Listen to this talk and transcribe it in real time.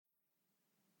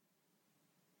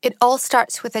It all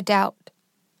starts with a doubt.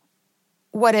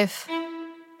 What if?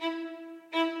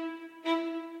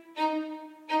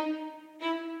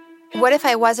 What if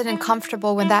I wasn't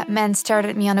uncomfortable when that man stared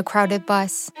at me on a crowded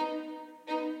bus?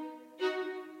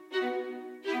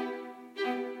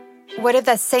 What if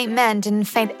that same man didn't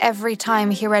faint every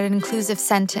time he read an inclusive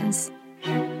sentence?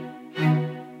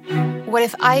 What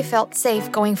if I felt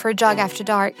safe going for a jog after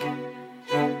dark?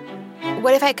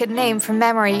 What if I could name from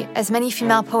memory as many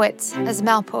female poets as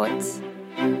male poets?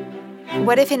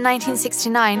 What if in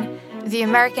 1969, the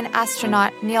American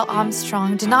astronaut Neil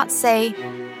Armstrong did not say,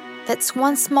 "That's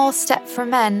one small step for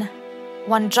men,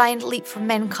 one giant leap for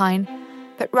mankind,"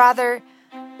 but rather,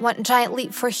 one giant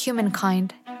leap for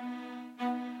humankind?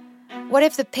 What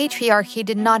if the patriarchy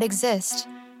did not exist?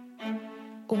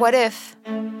 What if,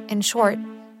 in short,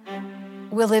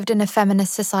 we lived in a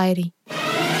feminist society?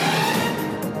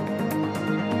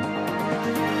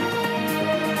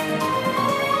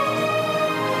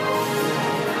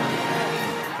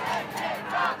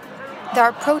 There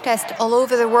are protests all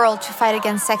over the world to fight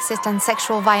against sexist and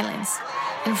sexual violence.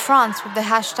 In France, with the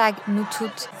hashtag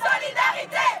 #NouToutes.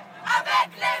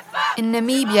 In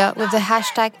Namibia, with the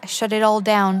hashtag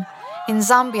 #ShutItAllDown. In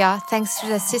Zambia, thanks to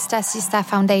the Sista Sista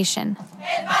Foundation.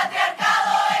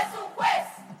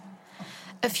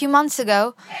 A few months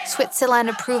ago, Switzerland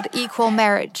approved equal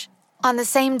marriage. On the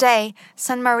same day,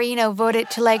 San Marino voted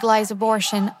to legalize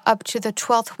abortion up to the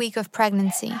 12th week of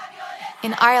pregnancy.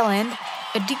 In Ireland,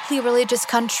 a deeply religious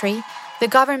country, the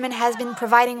government has been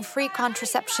providing free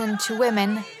contraception to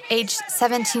women aged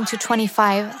 17 to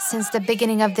 25 since the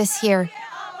beginning of this year,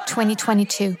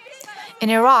 2022. In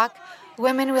Iraq,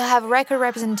 women will have record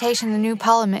representation in the new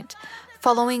parliament,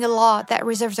 following a law that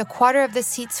reserves a quarter of the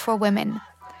seats for women.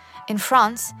 In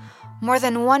France, more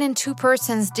than 1 in 2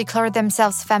 persons declare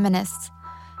themselves feminists.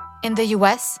 In the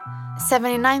US,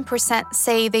 79%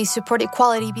 say they support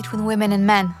equality between women and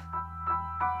men.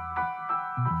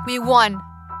 We won.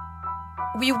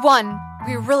 We won.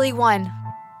 We really won.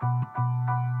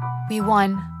 We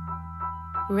won.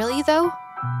 Really, though?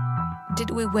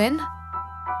 Did we win?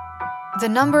 The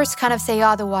numbers kind of say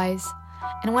otherwise.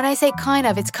 And when I say kind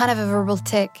of, it's kind of a verbal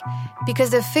tick, because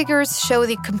the figures show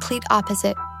the complete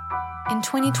opposite. In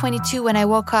 2022, when I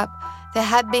woke up, there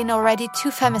had been already 2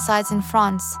 femicides in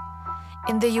France.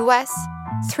 In the US,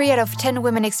 3 out of 10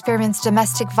 women experienced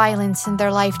domestic violence in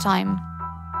their lifetime.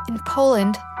 In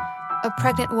Poland, a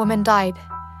pregnant woman died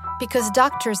because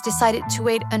doctors decided to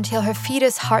wait until her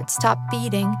fetus heart stopped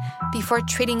beating before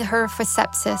treating her for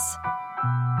sepsis.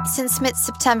 Since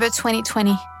mid-September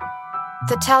 2020,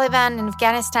 the Taliban in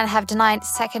Afghanistan have denied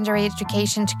secondary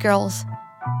education to girls.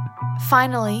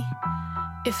 Finally,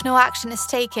 if no action is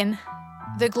taken,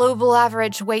 the global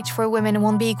average wage for women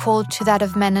won't be equal to that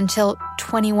of men until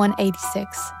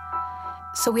 2186.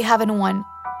 So we haven't won.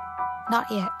 Not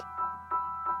yet.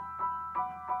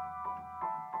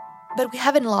 But we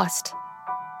haven't lost.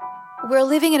 We're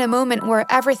living in a moment where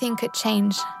everything could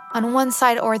change, on one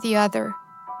side or the other,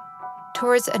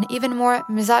 towards an even more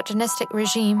misogynistic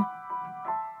regime,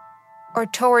 or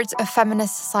towards a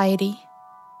feminist society.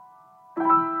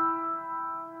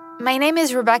 My name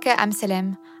is Rebecca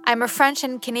Amselem. I'm a French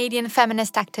and Canadian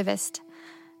feminist activist.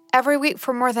 Every week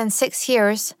for more than 6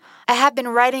 years, I have been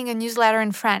writing a newsletter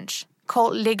in French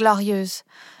called Les Glorieuses,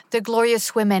 The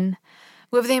Glorious Women,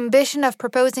 with the ambition of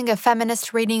proposing a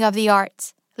feminist reading of the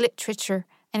arts, literature,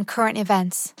 and current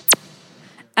events.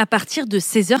 À partir de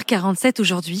 16h47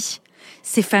 aujourd'hui,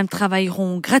 ces femmes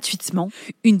travailleront gratuitement,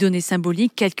 une donnée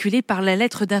symbolique calculée par la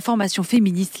lettre d'information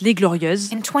féministe Les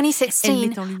Glorieuses. In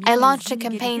 2016, I launched a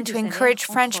campaign to encourage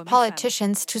French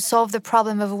politicians to solve the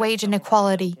problem of wage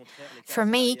inequality. For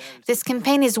me, this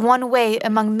campaign is one way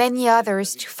among many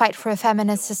others to fight for a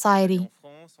feminist society.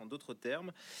 En d'autres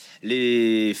termes,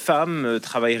 les femmes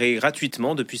travailleraient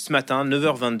gratuitement depuis ce matin,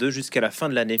 9h22, jusqu'à la fin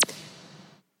de l'année.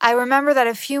 I remember that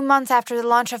a few months after the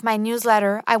launch of my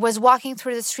newsletter, I was walking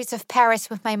through the streets of Paris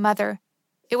with my mother.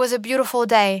 It was a beautiful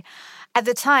day. At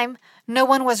the time, no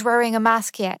one was wearing a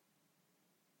mask yet.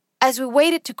 As we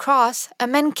waited to cross, a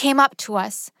man came up to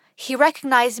us. He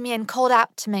recognized me and called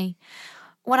out to me.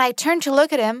 When I turned to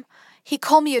look at him, he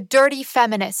called me a dirty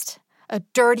feminist. A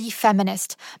dirty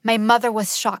feminist. My mother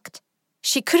was shocked.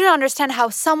 She couldn't understand how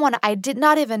someone I did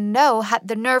not even know had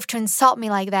the nerve to insult me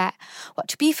like that. Well,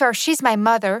 to be fair, she's my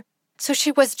mother, so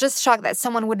she was just shocked that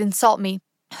someone would insult me.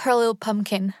 Her little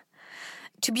pumpkin.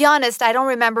 To be honest, I don't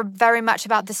remember very much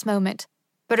about this moment.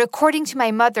 But according to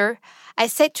my mother, I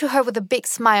said to her with a big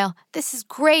smile, "This is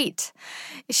great."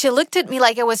 She looked at me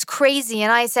like I was crazy,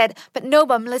 and I said, "But no,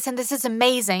 Mom, listen, this is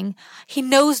amazing. He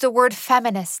knows the word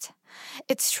feminist."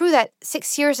 It's true that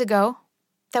 6 years ago,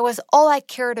 That was all I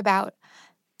cared about,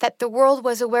 that the world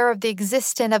was aware of the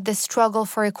existence of this struggle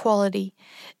for equality.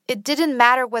 It didn't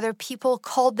matter whether people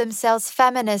called themselves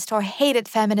feminist or hated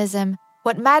feminism.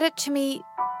 What mattered to me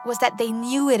was that they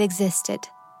knew it existed.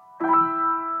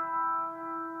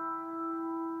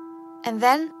 And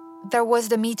then there was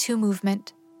the Me Too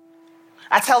movement.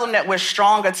 I tell them that we're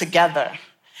stronger together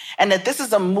and that this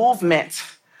is a movement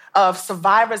of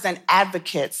survivors and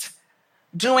advocates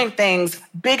doing things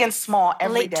big and small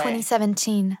every day. Late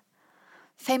 2017,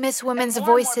 famous women's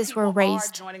voices were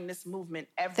raised.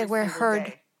 They were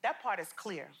heard. That part is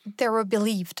clear. They were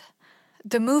believed.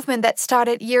 The movement that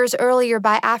started years earlier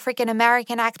by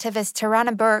African-American activist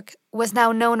Tarana Burke was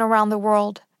now known around the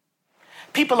world.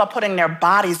 People are putting their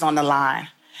bodies on the line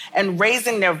and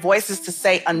raising their voices to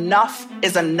say enough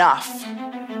is enough.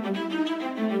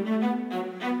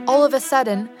 All of a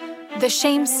sudden, the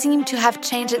shame seemed to have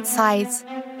changed its size.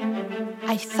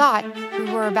 I thought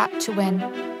we were about to win.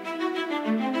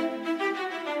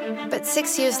 But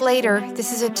 6 years later,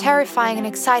 this is a terrifying and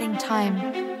exciting time.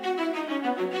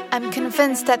 I'm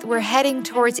convinced that we're heading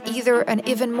towards either an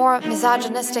even more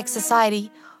misogynistic society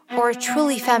or a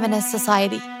truly feminist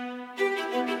society.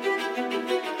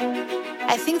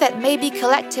 I think that maybe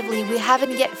collectively we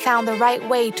haven't yet found the right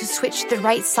way to switch to the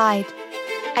right side.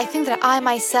 I think that I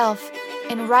myself,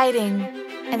 in writing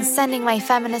and sending my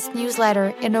feminist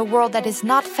newsletter in a world that is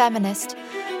not feminist,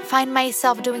 find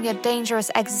myself doing a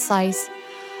dangerous exercise.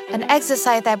 An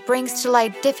exercise that brings to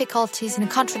light difficulties and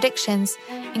contradictions,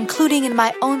 including in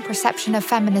my own perception of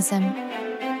feminism.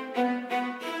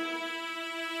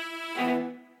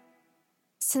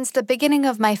 Since the beginning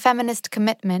of my feminist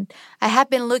commitment, I have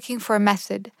been looking for a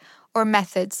method, or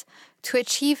methods, to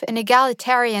achieve an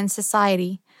egalitarian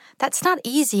society. That's not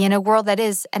easy in a world that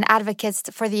is and advocates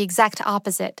for the exact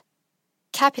opposite: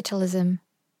 capitalism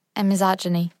and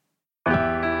misogyny.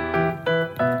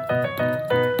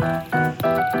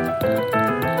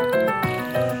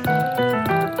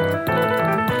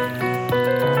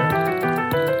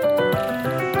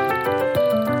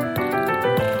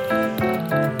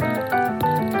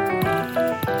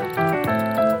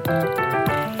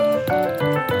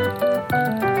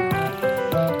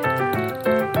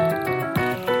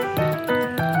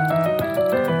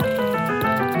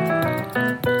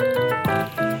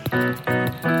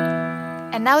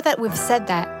 And now that we've said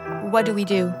that, what do? We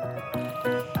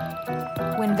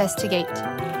investigate,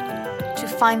 to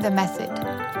find the method,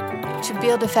 to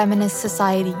build a feminist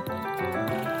society,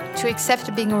 to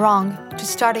accept being wrong, to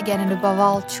start again, and above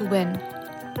all, to win.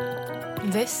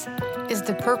 This is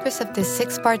the purpose of this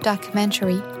 6-part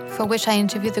documentary for which I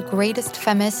interview the greatest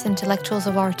feminist intellectuals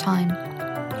of our time.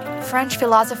 French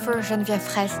philosopher Geneviève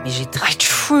Fraisse. I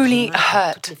truly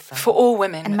hurt for all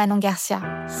women. And Manon Garcia.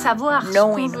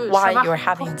 Knowing why you're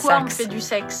having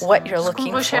sex, what you're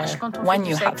looking for when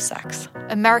you have sex.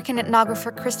 American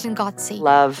ethnographer Kristen Gotzi.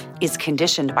 Love is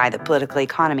conditioned by the political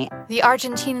economy. The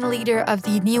Argentine leader of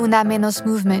the Ni Una Menos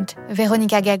movement,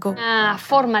 Verónica Gago. Una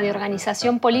forma de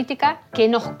organización política que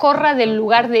nos corra del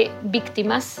lugar de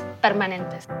víctimas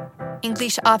permanentes.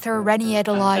 English author Reni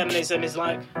Edulodge. Feminism is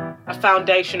like a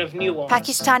foundation of nuance.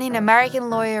 Pakistani and American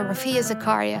lawyer Rafia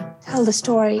Zakaria. Tell the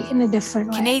story in a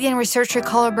different way. Canadian researcher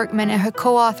Carla Berkman and her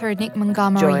co-author Nick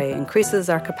Montgomery. Joy increases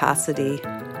our capacity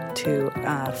to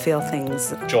feel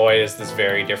things. Joy is this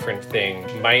very different thing.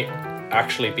 Might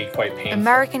actually be quite painful.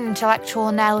 American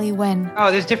intellectual Natalie Wynn.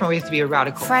 Oh, there's different ways to be a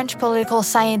radical. French political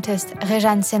scientist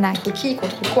Réjeanne Sénac. Contre qui?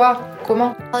 Contre quoi?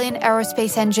 Comment? Italian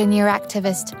aerospace engineer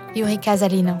activist Yuri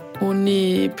Casalino. On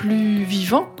est plus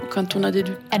vivant quand on a des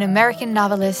luttes. And American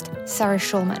novelist Sarah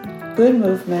Schulman. Good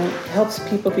movement helps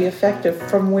people be effective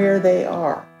from where they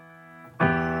are.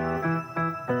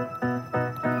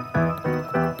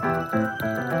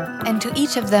 And to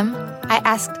each of them, I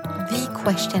asked the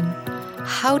question: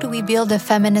 how do we build a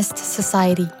feminist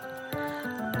society?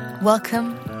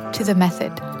 Welcome to The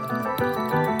Method.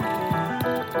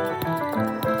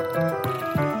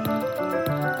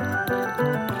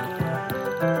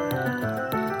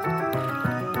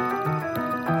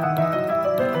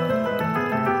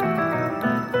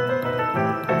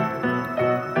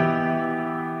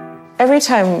 Every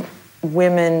time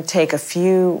women take a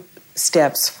few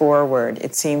steps forward,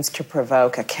 it seems to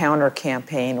provoke a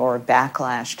counter-campaign or a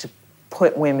backlash to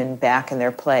put women back in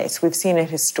their place. We've seen it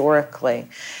historically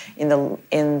in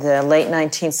the late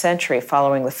 19th century,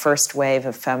 following the first wave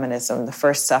of feminism, the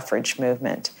first suffrage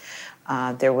movement.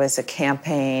 There was a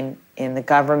campaign in the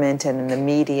government and in the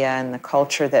media and the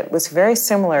culture that was very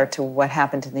similar to what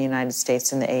happened in the United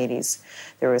States in the 80s.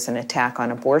 There was an attack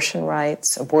on abortion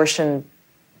rights. Abortion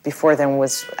before then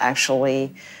was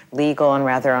actually legal and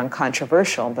rather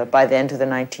uncontroversial. But by the end of the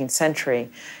 19th century,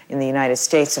 in the United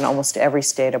States, in almost every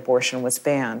state, abortion was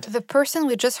banned. The person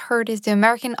we just heard is the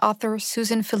American author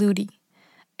Susan Faludi.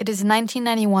 It is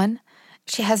 1991.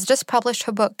 She has just published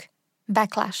her book,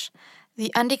 Backlash,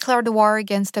 The Undeclared War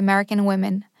Against American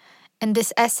Women. In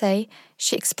this essay,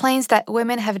 she explains that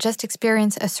women have just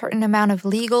experienced a certain amount of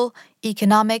legal,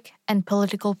 economic, and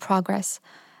political progress,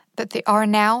 but they are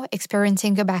now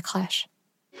experiencing a backlash.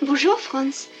 Bonjour,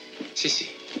 France. Si.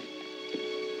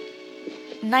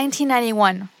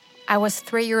 1991. I was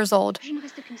 3 years old,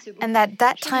 and at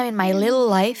that time in my little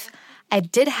life, I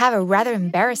did have a rather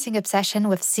embarrassing obsession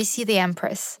with Sissi the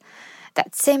Empress.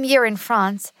 That same year in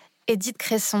France, Edith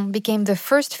Cresson became the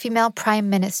first female prime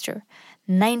minister.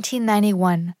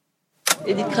 1991.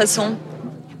 Edith Cresson.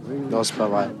 Non, c'est pas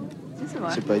vrai.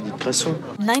 C'est pas Edith Cresson.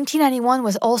 1991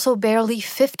 was also barely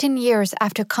 15 years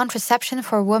after contraception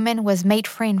for women was made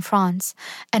free in France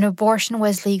and abortion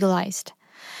was legalized.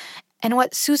 And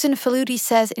what Susan Faludi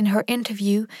says in her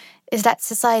interview is that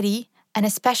society, and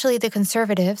especially the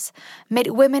conservatives,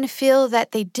 made women feel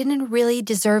that they didn't really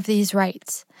deserve these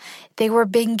rights. They were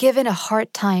being given a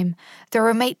hard time. They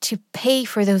were made to pay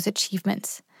for those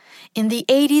achievements. In the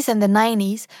 80s and the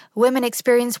 90s, women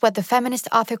experienced what the feminist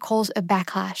author calls a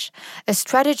backlash, a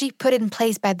strategy put in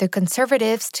place by the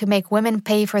conservatives to make women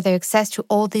pay for their access to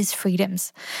all these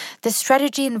freedoms. The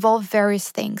strategy involved various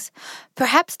things.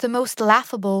 Perhaps the most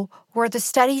laughable were the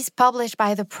studies published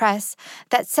by the press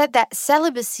that said that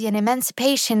celibacy and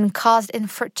emancipation caused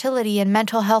infertility and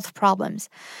mental health problems.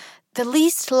 The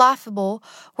least laughable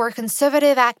were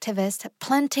conservative activists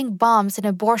planting bombs in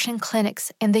abortion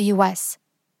clinics in the US.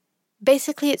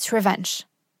 Basically, it's revenge.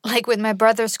 Like with my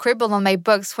brother scribbled on my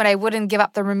books when I wouldn't give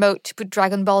up the remote to put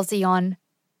Dragon Ball Z on.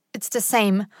 It's the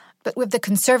same, but with the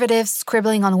conservatives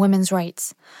scribbling on women's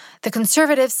rights. The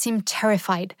conservatives seemed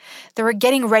terrified. They were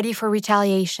getting ready for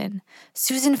retaliation.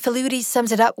 Susan Faludi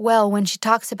sums it up well when she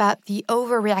talks about the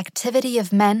overreactivity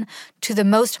of men to the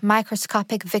most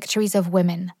microscopic victories of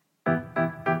women.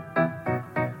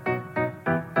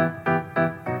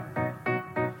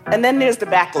 And then there's the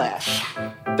backlash.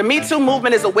 The Me Too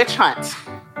movement is a witch hunt.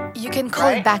 You can call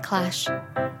it backlash.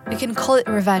 You can call it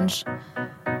revenge.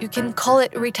 You can call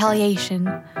it retaliation.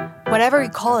 Whatever you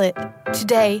call it,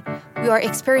 today, we are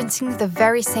experiencing the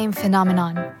very same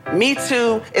phenomenon. Me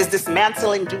Too is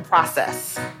dismantling due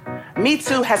process. Me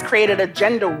Too has created a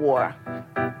gender war.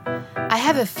 I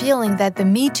have a feeling that the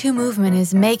Me Too movement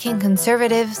is making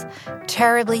conservatives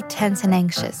terribly tense and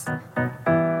anxious.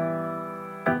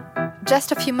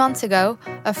 Just a few months ago,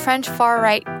 a French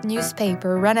far-right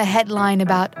newspaper ran a headline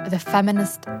about the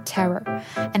feminist terror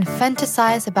and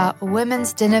fantasized about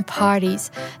women's dinner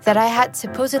parties that I had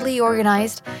supposedly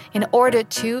organized in order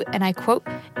to, and I quote,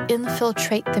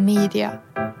 infiltrate the media.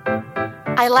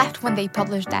 I laughed when they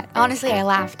published that. Honestly, I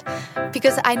laughed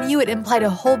because I knew it implied a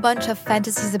whole bunch of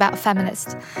fantasies about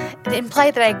feminists. It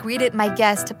implied that I greeted my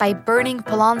guest by burning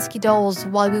Polanski dolls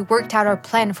while we worked out our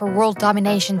plan for world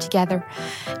domination together.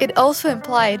 It also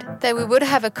implied that we would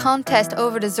have a contest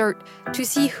over dessert to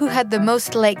see who had the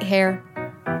most leg hair.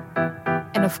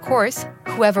 And of course,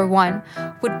 whoever won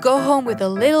would go home with a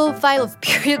little vial of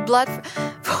period blood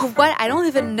for what? I don't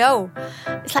even know.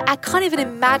 It's like I can't even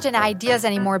imagine ideas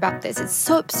anymore about this. It's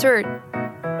so absurd.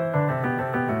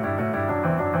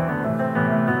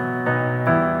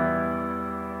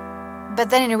 But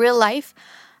then in real life,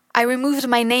 I removed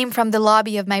my name from the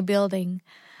lobby of my building,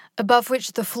 above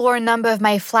which the floor number of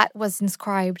my flat was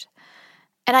inscribed.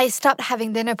 And I stopped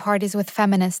having dinner parties with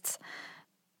feminists.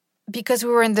 Because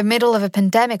we were in the middle of a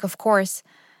pandemic, of course,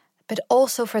 but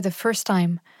also for the first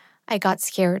time, I got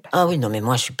scared.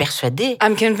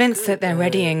 I'm convinced that they're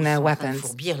readying their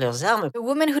weapons. The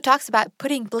woman who talks about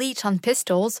putting bleach on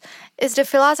pistols is the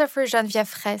philosopher Geneviève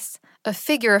Fraisse, a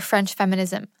figure of French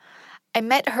feminism. I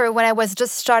met her when I was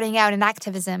just starting out in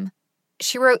activism.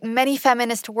 She wrote many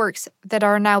feminist works that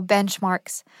are now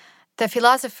benchmarks. The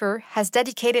philosopher has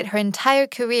dedicated her entire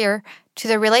career to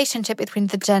the relationship between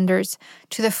the genders,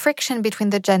 to the friction between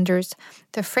the genders,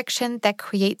 the friction that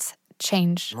creates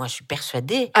change.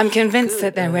 I'm convinced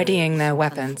that they're readying their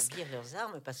weapons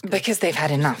because they've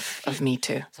had enough of Me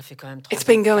Too. It's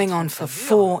been going on for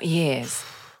 4 years.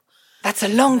 That's a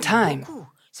long time.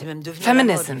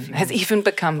 Feminism has even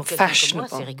become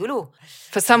fashionable.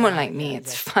 For someone like me,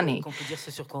 it's funny.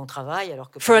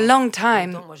 For a long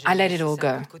time, I let it all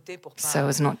go, so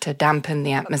as not to dampen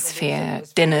the atmosphere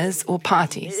at dinners or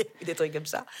parties.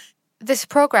 This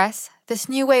progress, this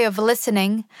new way of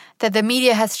listening that the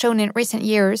media has shown in recent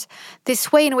years,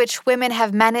 this way in which women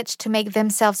have managed to make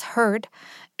themselves heard,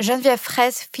 Geneviève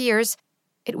Fraisse fears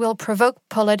it will provoke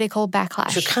political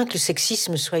backlash.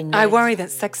 I worry that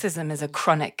sexism is a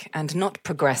chronic and not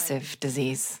progressive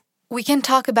disease. We can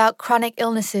talk about chronic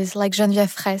illnesses like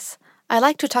Geneviève Fraisse. I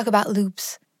like to talk about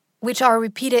loops, which are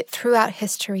repeated throughout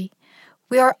history.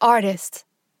 We are artists,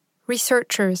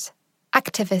 researchers,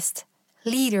 activists,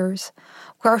 leaders.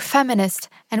 We are feminists,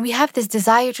 and we have this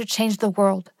desire to change the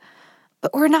world.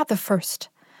 But we're not the first.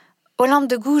 Olympe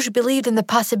de Gouges believed in the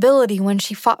possibility when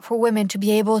she fought for women to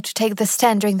be able to take the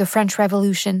stand during the French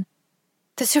Revolution.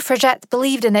 The suffragettes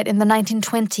believed in it in the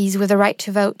 1920s with the right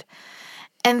to vote.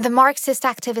 And the Marxist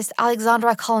activist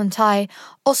Alexandra Kollontai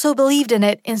also believed in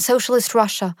it in socialist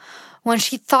Russia, when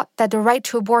she thought that the right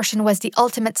to abortion was the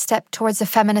ultimate step towards a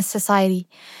feminist society.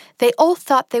 They all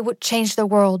thought they would change the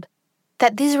world,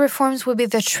 that these reforms would be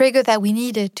the trigger that we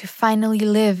needed to finally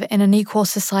live in an equal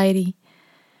society.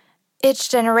 Each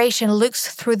generation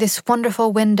looks through this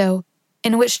wonderful window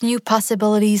in which new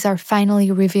possibilities are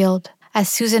finally revealed, as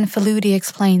Susan Faludi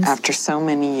explains. After so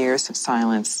many years of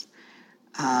silence,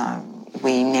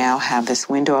 we now have this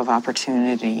window of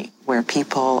opportunity where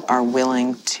people are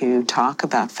willing to talk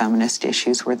about feminist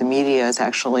issues, where the media is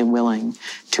actually willing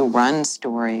to run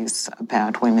stories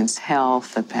about women's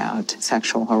health, about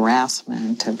sexual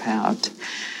harassment, about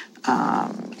a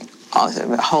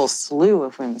whole slew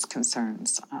of women's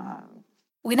concerns.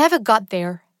 We never got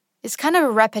there. It's kind of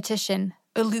a repetition,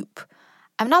 a loop.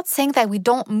 I'm not saying that we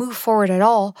don't move forward at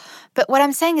all, but what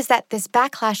I'm saying is that this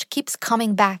backlash keeps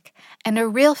coming back, and a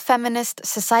real feminist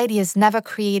society is never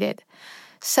created.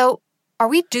 So, are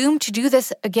we doomed to do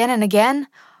this again and again?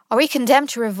 Are we condemned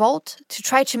to revolt, to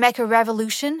try to make a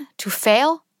revolution, to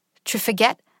fail, to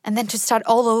forget, and then to start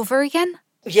all over again?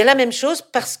 We have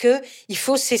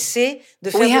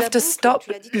to stop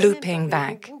looping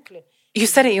back. You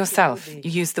said it yourself.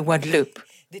 You used the word loop,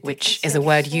 which is a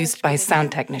word used by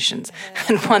sound technicians,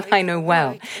 and one I know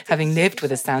well, having lived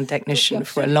with a sound technician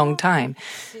for a long time.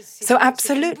 So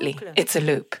absolutely, it's a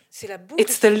loop.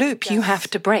 It's the loop you have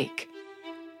to break.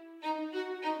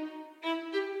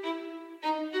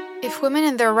 If women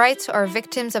and their rights are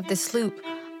victims of this loop,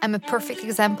 I'm a perfect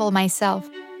example myself.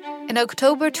 In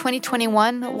October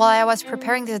 2021, while I was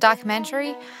preparing this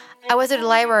documentary, I was at a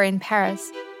library in Paris.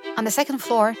 On the second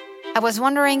floor, I was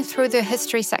wandering through the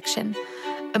history section.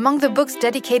 Among the books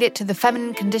dedicated to the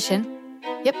feminine condition,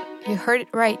 yep, you heard it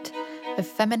right, the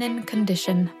feminine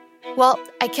condition. Well,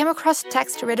 I came across a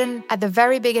text written at the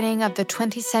very beginning of the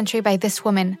 20th century by this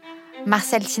woman,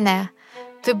 Marcelle Tiner.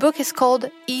 The book is called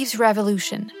Eve's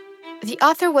Revolution. The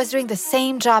author was doing the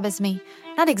same job as me.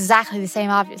 Not exactly the same,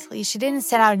 obviously. She didn't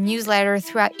send out a newsletter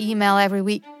throughout email every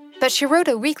week, but she wrote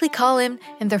a weekly column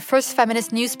in the first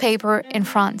feminist newspaper in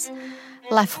France,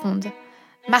 La Fronde.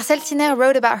 Marcelle Tiner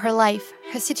wrote about her life,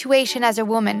 her situation as a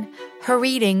woman, her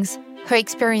readings, her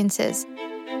experiences.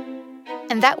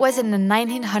 And that was in the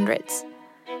 1900s.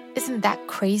 Isn't that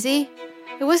crazy?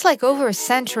 It was like over a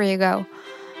century ago.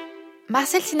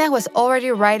 Marcelle Tiner was already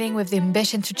writing with the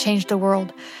ambition to change the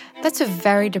world. That's a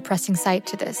very depressing side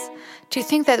to this, to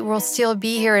think that we'll still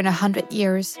be here in 100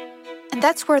 years. And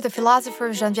that's where the philosopher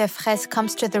Geneviève Fraisse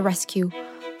comes to the rescue.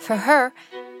 For her,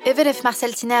 even if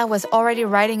Marcelle Tiner was already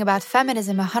writing about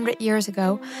feminism 100 years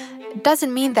ago, it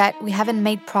doesn't mean that we haven't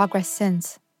made progress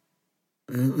since.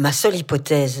 Ma seule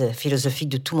hypothèse philosophique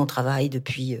de tout mon travail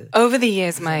depuis... Over the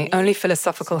years, my only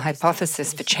philosophical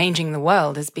hypothesis for changing the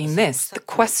world has been this, the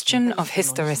question of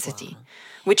historicity,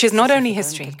 which is not only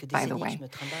history, by the way.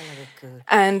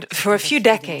 And for a few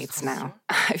decades now,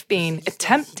 I've been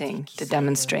attempting to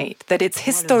demonstrate that it's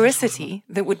historicity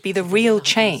that would be the real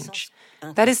change.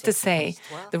 That is to say,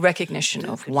 the recognition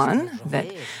of, one, that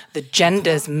the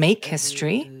genders make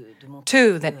history,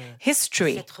 two, that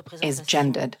history is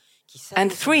gendered,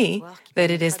 and three, that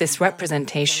it is this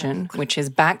representation, which is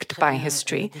backed by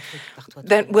history,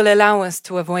 that will allow us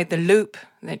to avoid the loop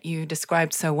that you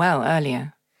described so well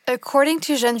earlier. According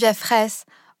to Geneviève Fraisse,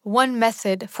 one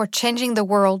method for changing the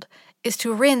world is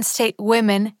to reinstate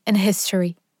women in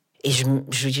history. Et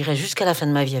je dirais jusqu'à la fin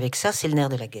de ma vie avec ça, c'est le nerf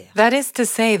de la guerre. That is to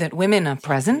say that women are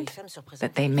present,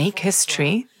 that they make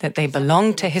history, that they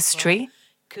belong to history,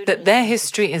 that their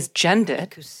history is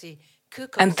gendered,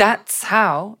 and that's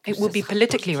how it will be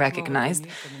politically recognized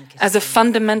as a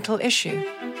fundamental issue.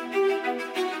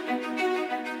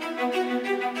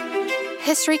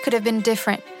 History could have been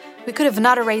different. We could have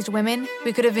not erased women.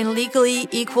 We could have been legally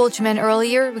equal to men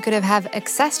earlier. We could have had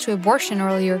access to abortion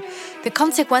earlier. The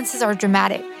consequences are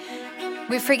dramatic.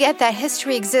 We forget that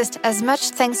history exists as much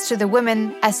thanks to the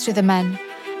women as to the men.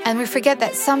 And we forget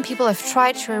that some people have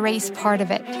tried to erase part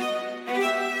of it.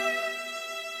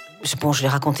 Bon, je l'ai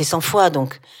raconté 100 fois,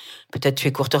 donc Peut-être tu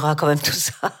écourteras quand même tout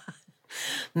ça.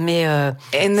 Mais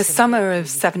in the summer of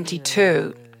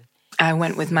 72, I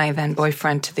went with my then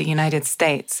boyfriend to the United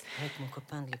States.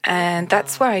 And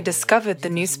that's where I discovered the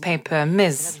newspaper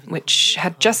Ms., which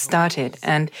had just started.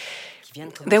 And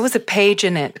there was a page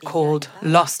in it called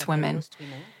Lost Women.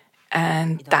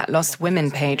 And that Lost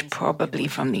Women page, probably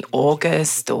from the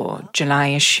August or July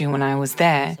issue when I was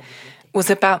there, was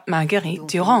about Marguerite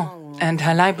Durand and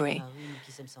her library.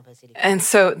 And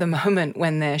so at the moment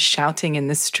when they're shouting in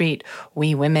the street,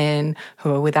 we women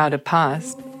who are without a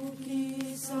past,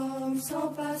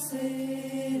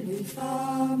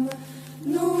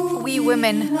 We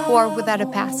women who are without a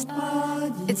past.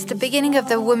 It's the beginning of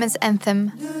the women's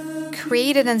anthem,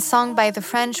 created and sung by the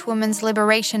French women's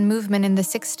liberation movement in the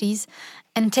 60s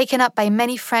and taken up by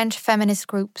many French feminist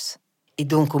groups.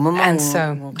 And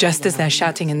so, just as they're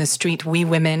shouting in the street, we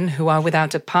women who are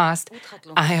without a past,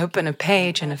 I open a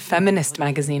page in a feminist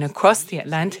magazine across the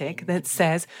Atlantic that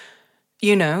says,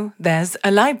 you know, there's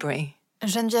a library.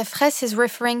 Geneviève Fraisse is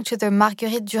referring to the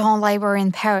Marguerite Durand Library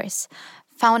in Paris,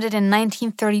 founded in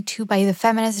 1932 by the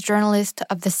feminist journalist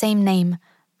of the same name,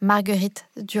 Marguerite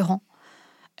Durand.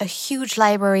 A huge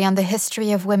library on the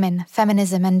history of women,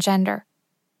 feminism, and gender.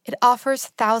 It offers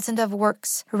thousands of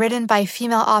works written by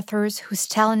female authors whose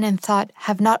talent and thought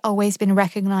have not always been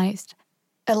recognized.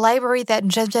 A library that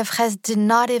Geneviève Fraisse did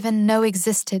not even know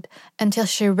existed until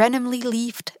she randomly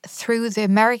leafed through the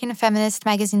American feminist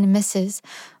magazine Mrs.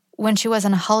 when she was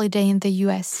on a holiday in the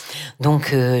US.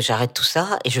 Donc, j'arrête tout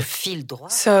ça et je file droit.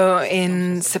 So,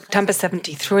 in September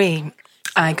 73,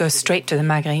 I go straight to the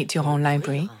Marguerite Durand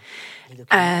Library.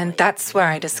 And that's where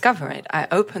I discover it. I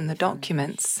open the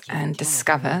documents and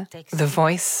discover The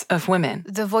Voice of Women.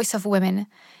 The Voice of Women.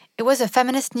 It was a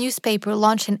feminist newspaper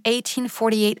launched in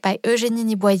 1848 by Eugénie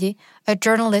Niboyer, a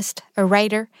journalist, a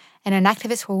writer, and an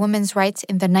activist for women's rights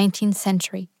in the 19th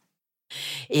century.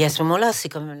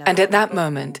 And at that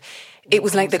moment, it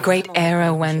was like the great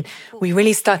era when we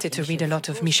really started to read a lot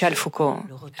of Michel Foucault.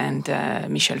 And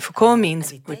Michel Foucault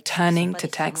means returning to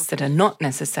texts that are not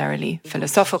necessarily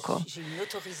philosophical.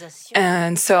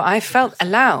 And so I felt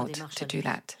allowed to do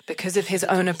that because of his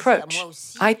own approach.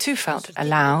 I too felt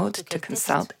allowed to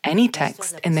consult any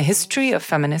text in the history of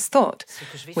feminist thought,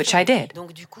 which I did.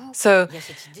 So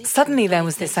suddenly there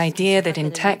was this idea that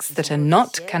in texts that are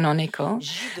not canonical,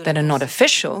 that are not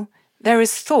official, there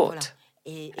is thought.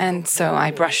 And so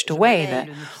I brushed away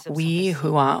the we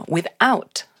who are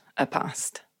without a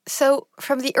past. So,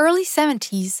 from the early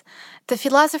 70s, the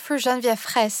philosopher Geneviève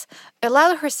Fraisse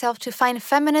allowed herself to find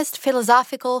feminist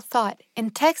philosophical thought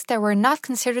in texts that were not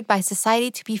considered by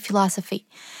society to be philosophy.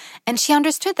 And she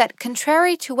understood that,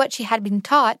 contrary to what she had been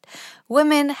taught,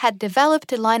 women had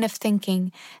developed a line of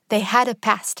thinking. They had a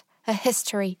past, a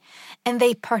history, and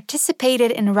they participated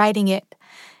in writing it.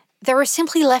 They were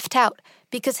simply left out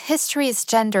because history is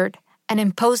gendered and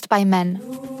imposed by men.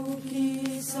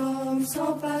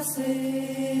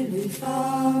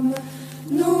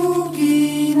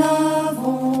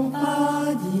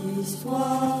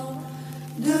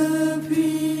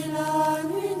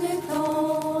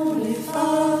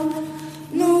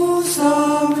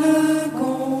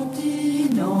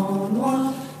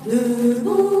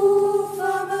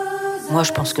 Moi,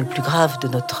 je pense que le plus grave de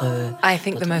notre... I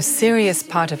think the most serious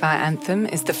part of our anthem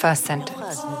is the first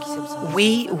sentence.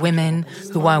 We women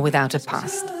who are without a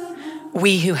past.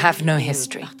 We who have no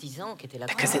history.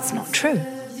 Because it's not true.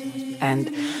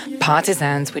 And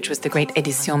Partisans, which was the great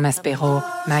Édition Maspero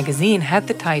magazine, had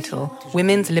the title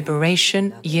Women's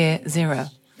Liberation Year Zero.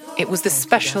 It was the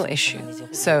special issue.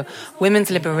 So,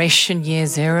 Women's Liberation Year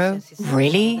Zero?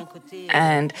 Really?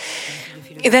 And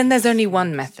then there's only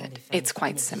one method. It's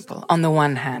quite simple. On the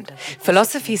one hand,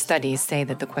 philosophy studies say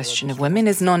that the question of women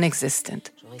is non-existent,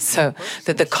 so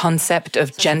that the concept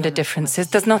of gender differences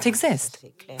does not exist.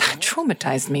 That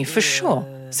traumatized me, for sure.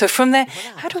 So from there,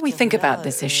 how do we think about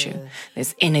this issue?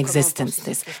 This inexistence,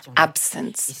 this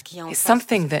absence, is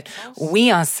something that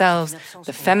we ourselves,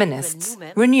 the feminists,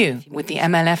 renew with the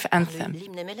MLF anthem.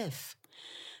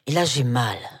 Et là, j'ai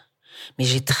mal. Mais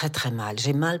j'ai très, très mal.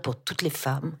 J'ai mal pour toutes les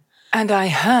femmes. And I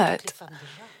hurt.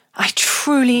 I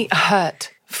truly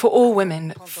hurt for all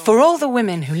women, for all the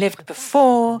women who lived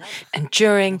before and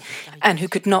during and who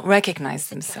could not recognize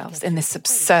themselves in this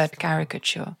absurd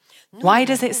caricature. Why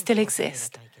does it still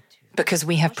exist? Because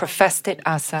we have professed it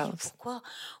ourselves.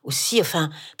 Aussi,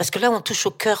 enfin, parce que là, on touche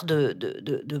au cœur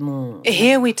de mon...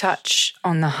 Here we touch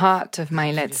on the heart of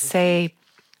my, let's say,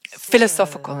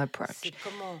 philosophical approach.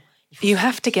 You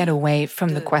have to get away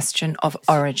from the question of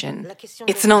origin.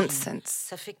 It's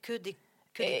nonsense.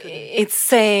 It's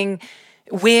saying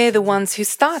we're the ones who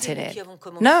started it.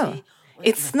 No,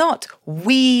 it's not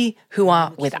we who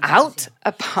are without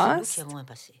a past.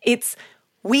 It's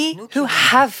we who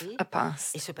have a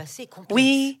past.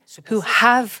 We who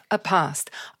have a past,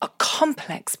 a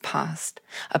complex past,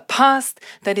 a past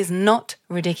that is not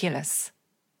ridiculous.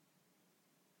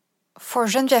 For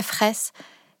Geneviève Fraisse,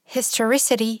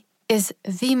 historicity is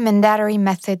the mandatory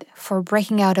method for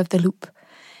breaking out of the loop.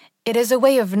 It is a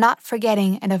way of not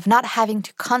forgetting and of not having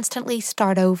to constantly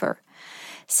start over.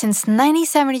 Since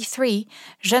 1973,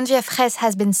 Geneviève Fraisse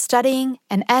has been studying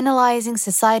and analyzing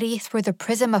society through the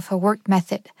prism of her work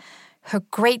method, her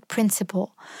great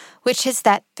principle, which is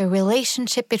that the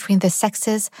relationship between the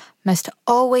sexes must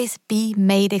always be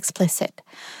made explicit.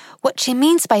 What she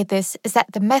means by this is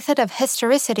that the method of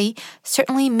historicity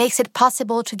certainly makes it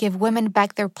possible to give women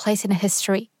back their place in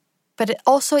history, but it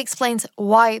also explains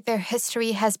why their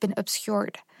history has been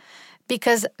obscured.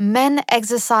 Because men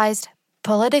exercised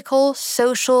political,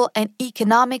 social, and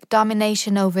economic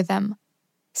domination over them.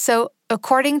 So,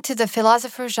 according to the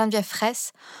philosopher Geneviève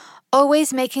Fraisse,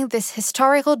 always making this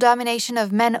historical domination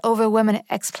of men over women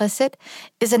explicit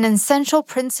is an essential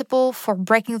principle for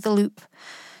breaking the loop,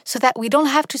 so that we don't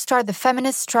have to start the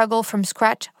feminist struggle from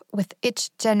scratch with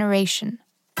each generation.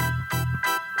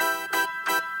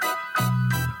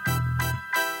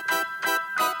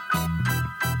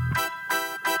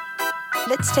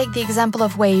 Let's take the example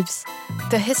of waves.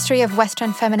 The history of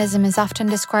Western feminism is often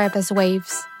described as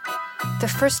waves. The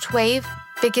first wave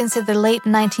begins in the late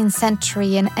 19th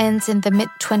century and ends in the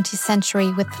mid-20th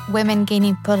century with women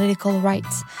gaining political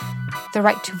rights, the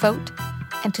right to vote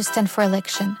and to stand for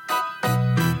election.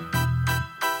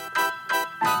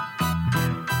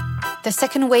 The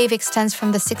second wave extends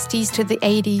from the 60s to the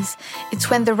 80s. It's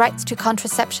when the rights to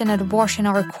contraception and abortion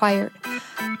are acquired.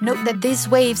 Note that these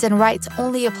waves and rights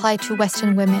only apply to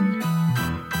Western women.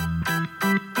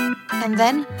 And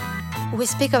then, we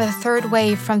speak of a third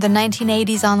wave from the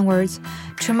 1980s onwards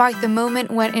to mark the moment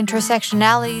when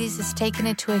intersectionality is taken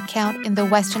into account in the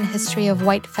Western history of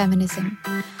white feminism.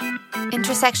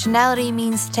 Intersectionality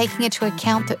means taking into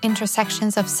account the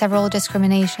intersections of several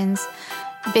discriminations,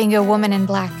 being a woman in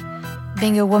Black,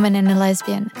 being a woman and a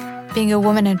lesbian, being a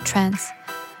woman and trans.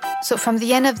 So from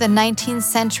the end of the 19th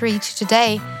century to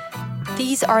today,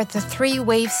 these are the three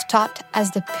waves taught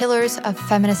as the pillars of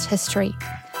feminist history.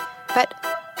 But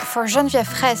for Geneviève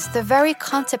Fraisse, the very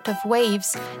concept of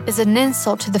waves is an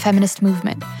insult to the feminist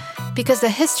movement, because the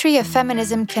history of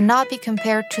feminism cannot be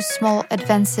compared to small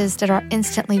advances that are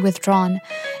instantly withdrawn.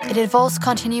 It evolves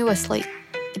continuously.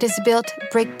 It is built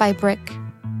brick by brick.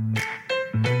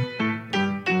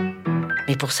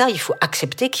 Mais pour ça, il faut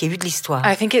accepter qu'il y ait eu de l'histoire.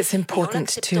 I think it's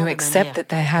important to accept that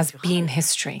there has been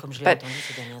history, but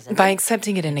by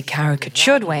accepting it in a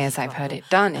caricatured way, as I've heard it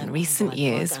done in recent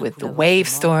years with the wave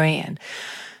story and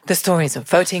the stories of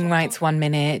voting rights one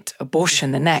minute,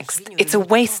 abortion the next, it's a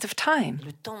waste of time.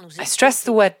 I stress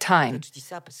the word time.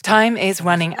 Time is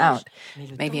running out.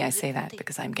 Maybe I say that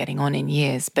because I'm getting on in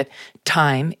years, but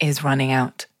time is running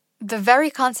out. The very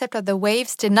concept of the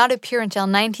waves did not appear until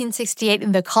 1968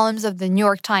 in the columns of the New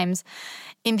York Times.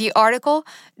 In the article,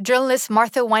 journalist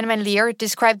Martha Weinman Lear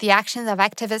described the actions of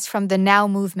activists from the NOW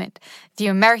movement, the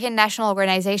American National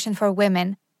Organization for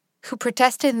Women, who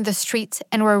protested in the streets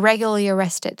and were regularly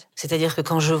arrested. C'est-à-dire que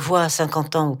quand je vois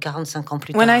 50 ans ou 45 ans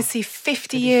plus tard, when I see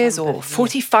 50 years or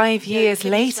 45 years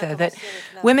later that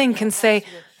women can say,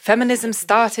 feminism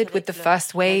started with the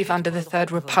first wave under the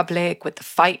Third Republic, with the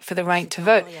fight for the right to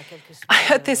vote. I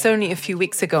heard this only a few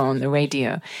weeks ago on the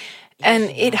radio, and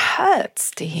it hurts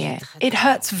to hear. It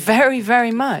hurts very, very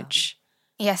much.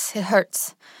 Yes, it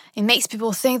hurts. It makes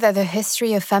people think that the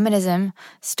history of feminism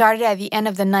started at the end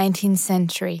of the 19th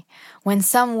century, when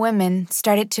some women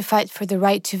started to fight for the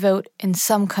right to vote in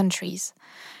some countries.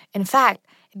 In fact,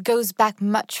 it goes back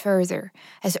much further,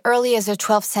 as early as the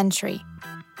 12th century.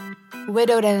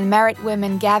 Widowed and unmarried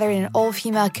women gathered in an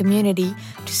all-female community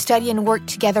to study and work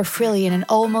together freely in an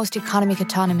almost economic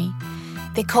autonomy.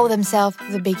 They call themselves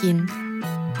the Begin.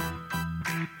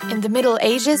 In the Middle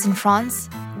Ages in France,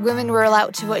 women were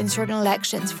allowed to vote in certain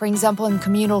elections, for example in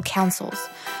communal councils.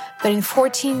 But in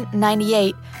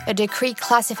 1498, a decree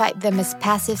classified them as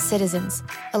passive citizens,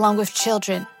 along with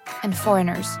children and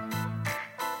foreigners.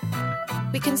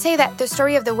 We can say that the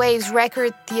story of the waves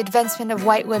records the advancement of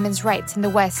white women's rights in the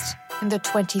West in the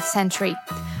 20th century.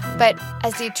 But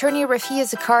as the attorney Rafia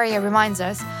Zakaria reminds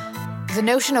us, the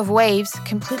notion of waves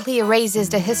completely erases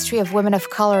the history of women of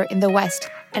color in the West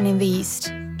and in the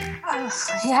East.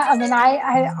 Yeah, I mean,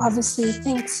 I obviously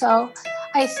think so.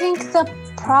 I think the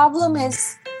problem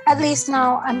is, at least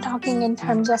now I'm talking in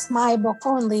terms of my book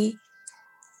only,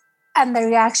 and the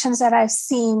reactions that I've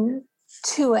seen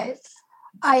to it,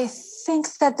 I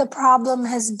think that the problem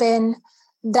has been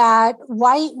that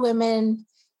white women,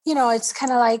 it's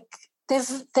kind of like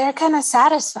they're kind of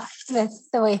satisfied with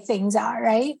the way things are,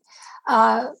 right?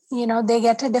 They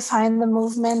get to define the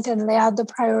movement and lay out the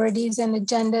priorities and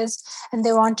agendas, and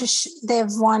they've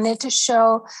wanted to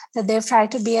show that they've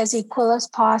tried to be as equal as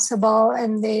possible,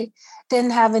 and they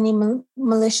didn't have any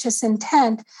malicious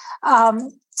intent.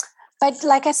 But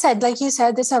like you said, this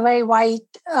is a very white,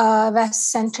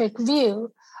 West-centric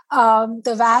view.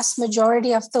 The vast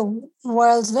majority of the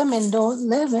world's women don't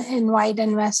live in white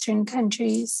and Western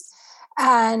countries.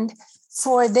 And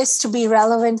for this to be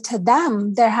relevant to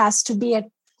them, there has to be a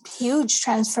huge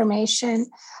transformation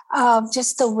of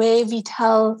just the way we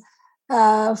tell,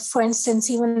 for instance,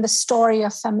 even the story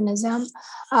of feminism,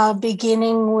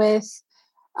 beginning with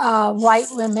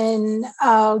white women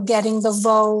getting the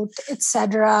vote,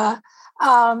 etc.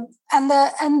 And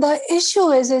the issue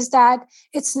is that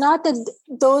it's not that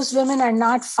those women are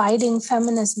not fighting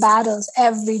feminist battles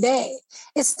every day.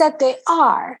 It's that they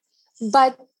are,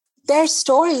 but their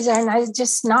stories are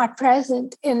just not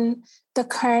present in the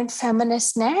current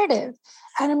feminist narrative.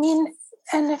 And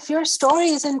and if your story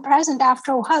isn't present,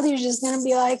 after a while, you're just going to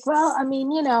be like, well,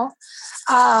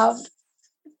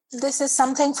 this is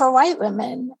something for white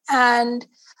women and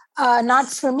not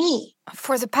for me.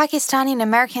 For the Pakistani and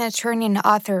American attorney and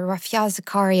author Rafia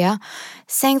Zakaria,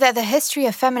 saying that the history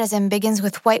of feminism begins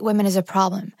with white women is a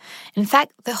problem. In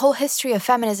fact, the whole history of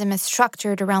feminism is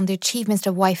structured around the achievements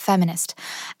of white feminists,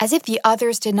 as if the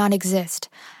others did not exist,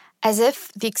 as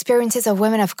if the experiences of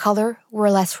women of color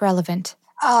were less relevant.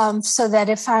 So that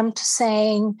if I'm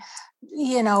saying,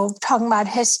 talking about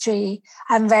history,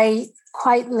 I'm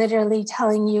quite literally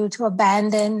telling you to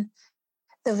abandon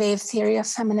the wave theory of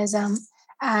feminism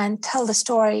and tell the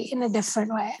story in a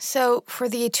different way. So for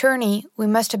the attorney, we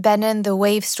must abandon the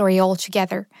wave story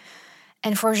altogether.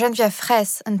 And for Geneviève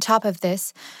Fraisse, on top of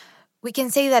this, we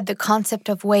can say that the concept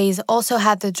of waves also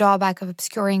had the drawback of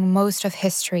obscuring most of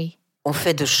history. On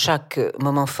fait de chaque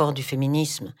moment fort du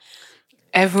féminisme.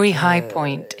 Every high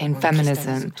point in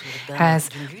feminism has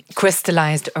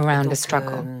crystallized around a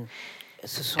struggle.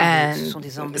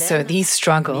 And so these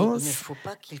struggles,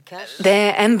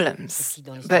 they're emblems,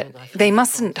 but they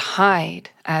mustn't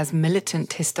hide, as militant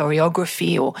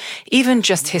historiography or even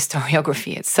just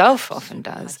historiography itself often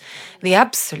does, the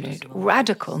absolute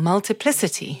radical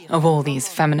multiplicity of all these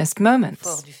feminist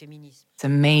moments. It's a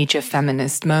major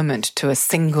feminist moment to a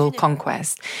single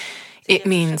conquest. It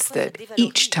means that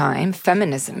each time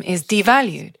feminism is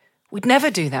devalued. We'd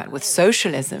never do that with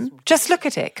socialism. Just look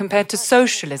at it compared to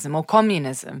socialism or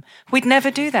communism. We'd never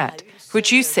do that,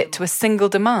 reduce it to a single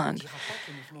demand.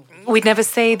 We'd never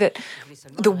say that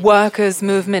the workers'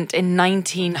 movement in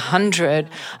 1900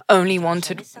 only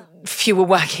wanted fewer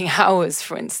working hours,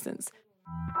 for instance.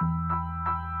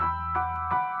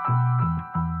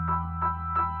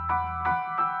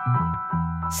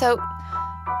 So,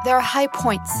 there are high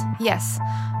points, yes,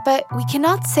 but we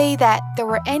cannot say that there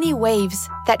were any waves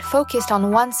that focused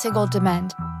on one single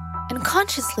demand.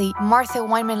 Unconsciously, Martha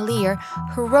Weinman Lear,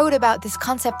 who wrote about this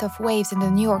concept of waves in the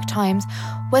New York Times,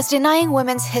 was denying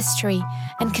women's history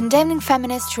and condemning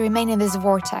feminists to remain in this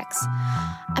vortex.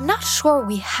 I'm not sure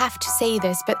we have to say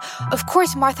this, but of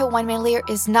course Martha Weinman Lear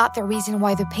is not the reason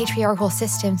why the patriarchal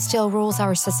system still rules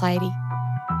our society.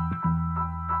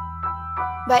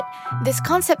 But this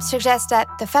concept suggests that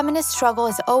the feminist struggle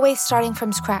is always starting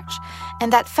from scratch,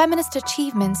 and that feminist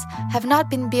achievements have not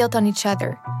been built on each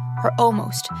other, or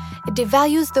almost. It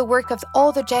devalues the work of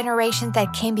all the generations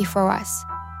that came before us.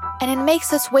 And it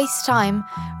makes us waste time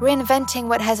reinventing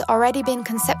what has already been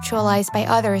conceptualized by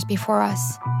others before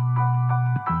us.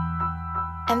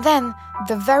 And then,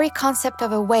 the very concept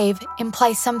of a wave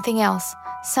implies something else,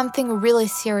 something really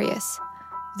serious: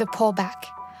 the pullback.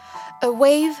 A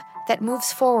wave that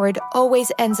moves forward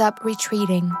always ends up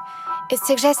retreating. It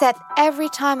suggests that every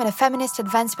time a feminist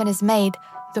advancement is made,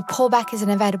 the pullback is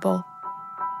inevitable.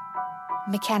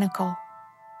 Mechanical.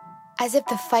 As if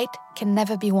the fight can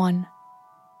never be won.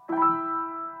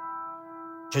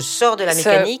 So,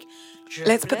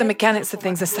 let's put the mechanics of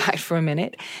things aside for a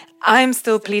minute. I'm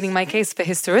still pleading my case for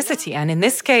historicity, and in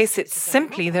this case, it's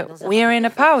simply that we're in a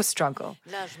power struggle.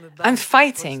 I'm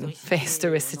fighting for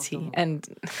historicity, and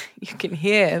you can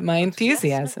hear my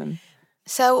enthusiasm.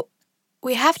 So,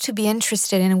 we have to be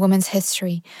interested in women's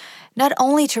history, not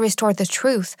only to restore the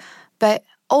truth, but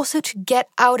also to get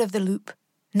out of the loop,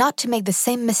 not to make the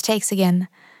same mistakes again,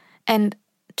 and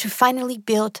to finally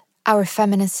build our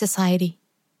feminist society.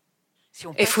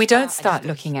 If we don't start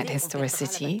looking at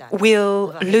historicity,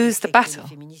 we'll lose the battle.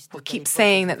 We'll keep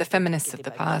saying that the feminists of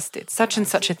the past did such and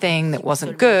such a thing that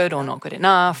wasn't good or not good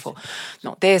enough or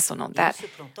not this or not that,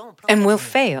 and we'll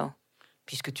fail.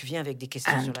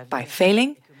 And by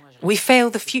failing, we fail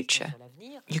the future.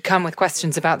 You come with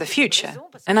questions about the future,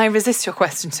 and I resist your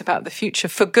questions about the future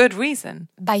for good reason.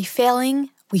 By failing,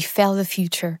 we fail the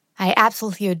future. I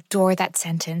absolutely adore that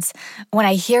sentence. When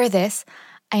I hear this,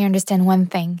 I understand one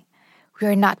thing. We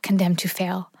are not condemned to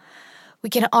fail. We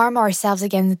can arm ourselves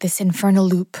against this infernal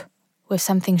loop with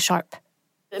something sharp.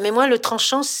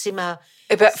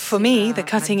 But for me, the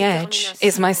cutting edge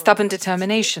is my stubborn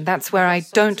determination. That's where I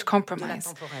don't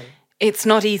compromise. It's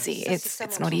not easy.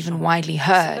 It's not even widely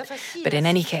heard. But in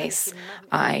any case,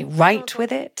 I write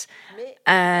with it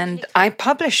and I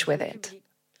publish with it.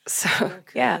 So,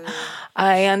 yeah,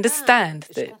 I understand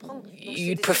that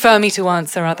you'd prefer me to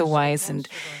answer otherwise, and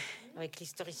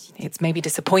it's maybe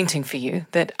disappointing for you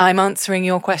that I'm answering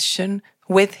your question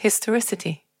with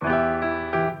historicity.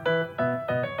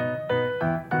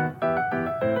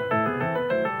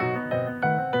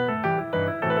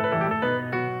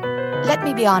 Let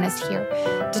me be honest here.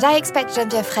 Did I expect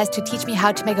Geneviève Fraisse to teach me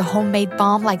how to make a homemade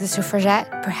bomb like the suffragette?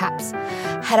 Perhaps.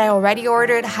 Had I already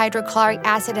ordered hydrochloric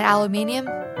acid and aluminium?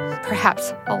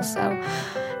 Perhaps also.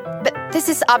 But this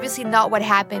is obviously not what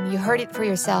happened. You heard it for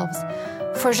yourselves.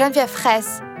 For Geneviève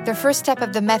Fraisse, the first step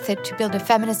of the method to build a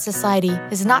feminist society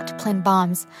is not to plant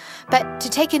bombs, but to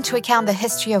take into account the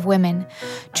history of women,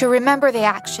 to remember their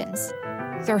actions,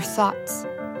 their thoughts,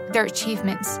 their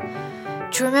achievements,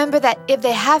 to remember that if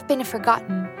they have been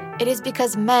forgotten, it is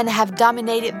because men have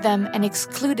dominated them and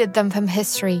excluded them from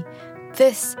history.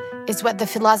 This is what the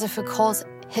philosopher calls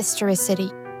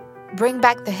historicity. Bring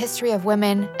back the history of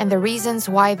women and the reasons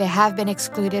why they have been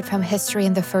excluded from history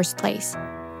in the first place.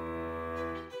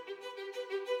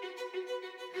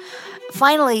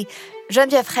 Finally,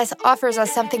 Geneviève Fraisse offers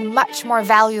us something much more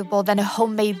valuable than a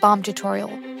homemade bomb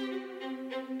tutorial.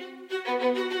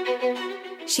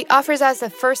 She offers us the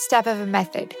first step of a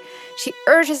method. She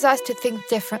urges us to think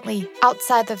differently,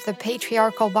 outside of the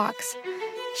patriarchal box.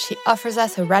 She offers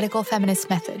us a radical feminist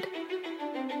method.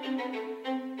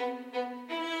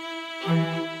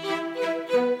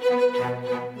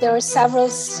 There are several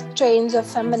strains of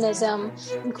feminism,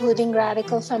 including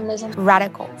radical feminism.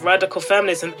 Radical. Radical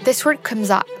feminism. This word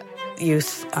comes up.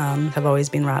 Youth have always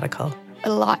been radical. A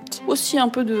lot. Aussi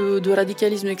un peu de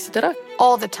radicalisme, etc.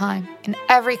 All the time, in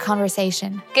every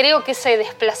conversation. Creo que ese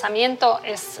desplazamiento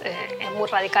es muy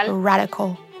radical.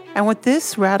 Radical. And what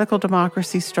this radical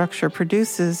democracy structure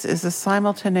produces is a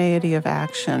simultaneity of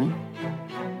action.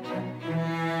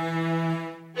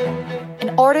 In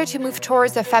order to move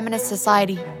towards a feminist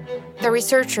society, the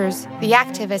researchers, the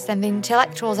activists, and the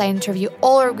intellectuals I interview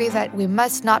all agree that we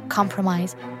must not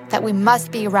compromise, that we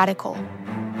must be radical.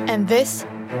 And this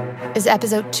is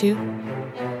episode 2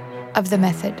 of The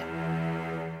Method.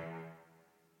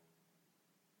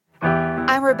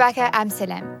 I'm Rebecca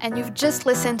Amselem, and you've just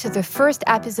listened to the first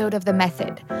episode of The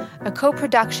Method, a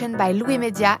co-production by Louis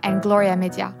Media and Gloria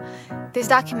Media. This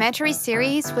documentary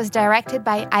series was directed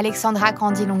by Alexandra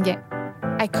Candy-Longuet.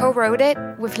 I co-wrote it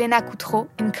with Léna Coutreau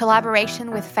in collaboration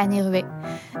with Fanny Ruet.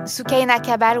 Soukaina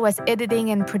Kabal was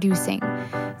editing and producing.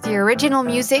 The original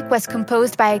music was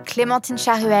composed by Clémentine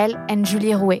Charuel and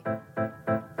Julie Rouet.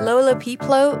 Lola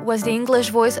Piplo was the English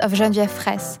voice of Geneviève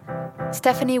Fraisse.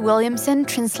 Stephanie Williamson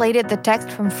translated the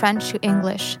text from French to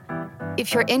English.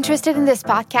 If you're interested in this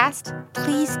podcast,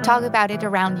 please talk about it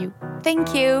around you.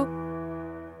 Thank you.